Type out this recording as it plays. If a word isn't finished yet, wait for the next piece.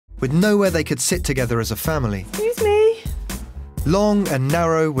with nowhere they could sit together as a family. Excuse me. Long and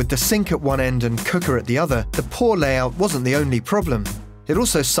narrow, with the sink at one end and cooker at the other, the poor layout wasn't the only problem. It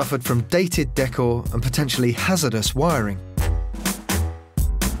also suffered from dated decor and potentially hazardous wiring.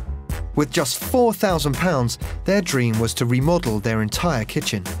 With just £4,000, their dream was to remodel their entire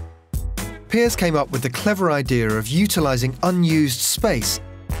kitchen. Piers came up with the clever idea of utilising unused space,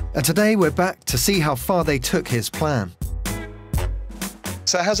 and today we're back to see how far they took his plan.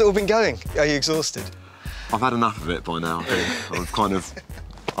 So how's it all been going? Are you exhausted? I've had enough of it by now.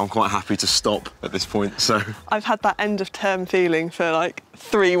 I'm quite happy to stop at this point, so... I've had that end of term feeling for like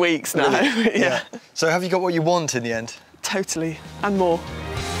 3 weeks now. Really? Yeah. So have you got what you want in the end? Totally, and more.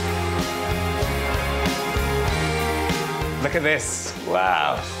 Look at this.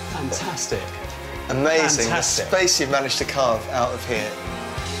 Wow. Fantastic. Amazing. Fantastic. The space you've managed to carve out of here.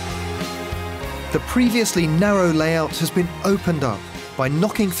 The previously narrow layout has been opened up by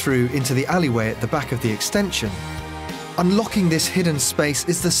knocking through into the alleyway at the back of the extension. Unlocking this hidden space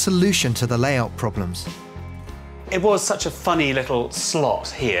is the solution to the layout problems. It was such a funny little slot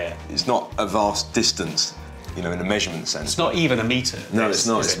here. It's not a vast distance, you know, in a measurement sense. It's not even a metre. No, it's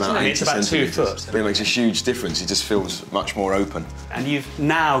not. It's about 80 It's about 2 centimetres. foot. But it makes a huge difference. It just feels much more open. And you've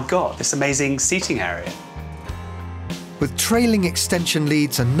now got this amazing seating area. With trailing extension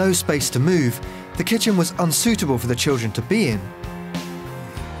leads and no space to move, the kitchen was unsuitable for the children to be in.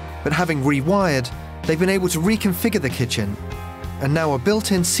 But having rewired, they've been able to reconfigure the kitchen, and now a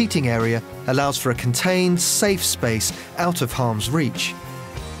built-in seating area allows for a contained, safe space out of harm's reach.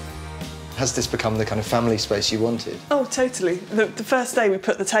 Has this become the kind of family space you wanted? Oh, totally. The first day we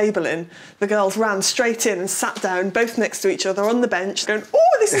put the table in, the girls ran straight in and sat down, both next to each other on the bench, going,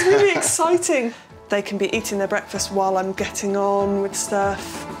 oh, this is really exciting. They can be eating their breakfast while I'm getting on with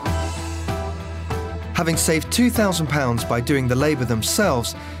stuff. Having saved £2,000 by doing the labour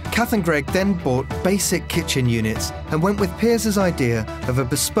themselves, Kath and Greg then bought basic kitchen units and went with Piers' idea of a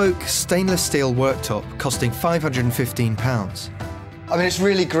bespoke stainless steel worktop costing £515. I mean, it's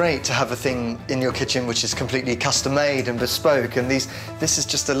really great to have a thing in your kitchen which is completely custom-made and bespoke, and this is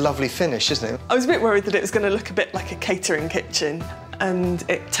just a lovely finish, isn't it? I was a bit worried that it was going to look a bit like a catering kitchen, and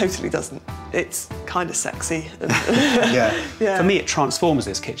it totally doesn't. It's kind of sexy. Yeah. Yeah. For me, it transforms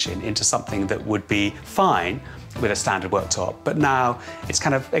this kitchen into something that would be fine with a standard worktop, but now it's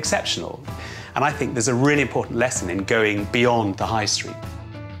kind of exceptional. And I think there's a really important lesson in going beyond the high street.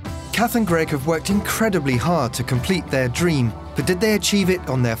 Kath and Greg have worked incredibly hard to complete their dream, but did they achieve it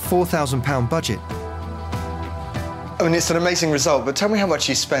on their £4,000 budget? I mean, it's an amazing result, but tell me how much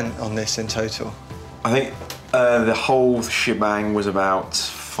you spent on this in total. I think the whole shebang was about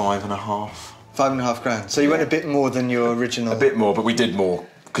 £5.5. £5.5 grand. So you went a bit more than your original... A bit more, but we did more,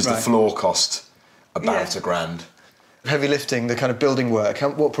 because Right. the floor cost about Yeah. £1 grand. Heavy lifting, the kind of building work,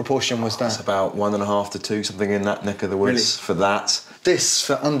 what proportion was That's that? about 1.5 to 2, something in that neck of the woods Really? for that. This,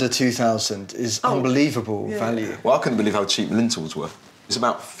 for under 2,000, is unbelievable value. Well, I couldn't believe how cheap lintels were. It's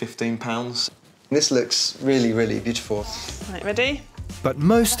about £15. This looks really, really beautiful. Right, ready? But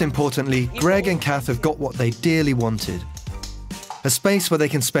most importantly, Greg and Kath have got what they dearly wanted. A space where they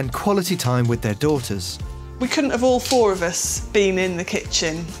can spend quality time with their daughters. We couldn't have all 4 of us been in the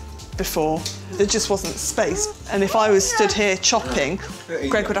kitchen before. There just wasn't space. And if I was stood here chopping,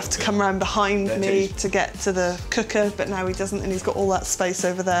 Greg would have to come round behind me to get to the cooker, but now he doesn't, and he's got all that space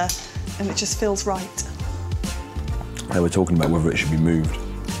over there, and it just feels right. They were talking about whether it should be moved.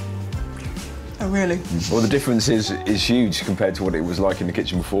 Oh, really? Well, the difference is huge compared to what it was like in the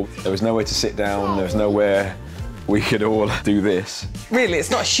kitchen before. There was nowhere to sit down, there was nowhere we could all do this. Really, it's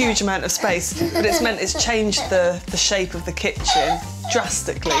not a huge amount of space, but it's changed the shape of the kitchen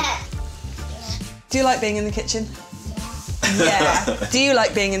drastically. Do you like being in the kitchen? Yeah. Do you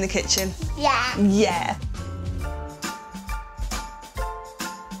like being in the kitchen? Yeah. Yeah.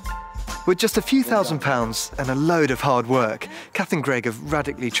 With just a few £1,000s and a load of hard work, Kath and Greg have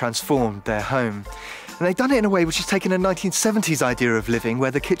radically transformed their home. And they've done it in a way which has taken a 1970s idea of living,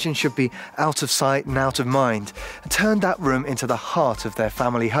 where the kitchen should be out of sight and out of mind, and turned that room into the heart of their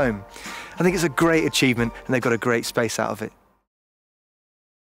family home. I think it's a great achievement, and they've got a great space out of it.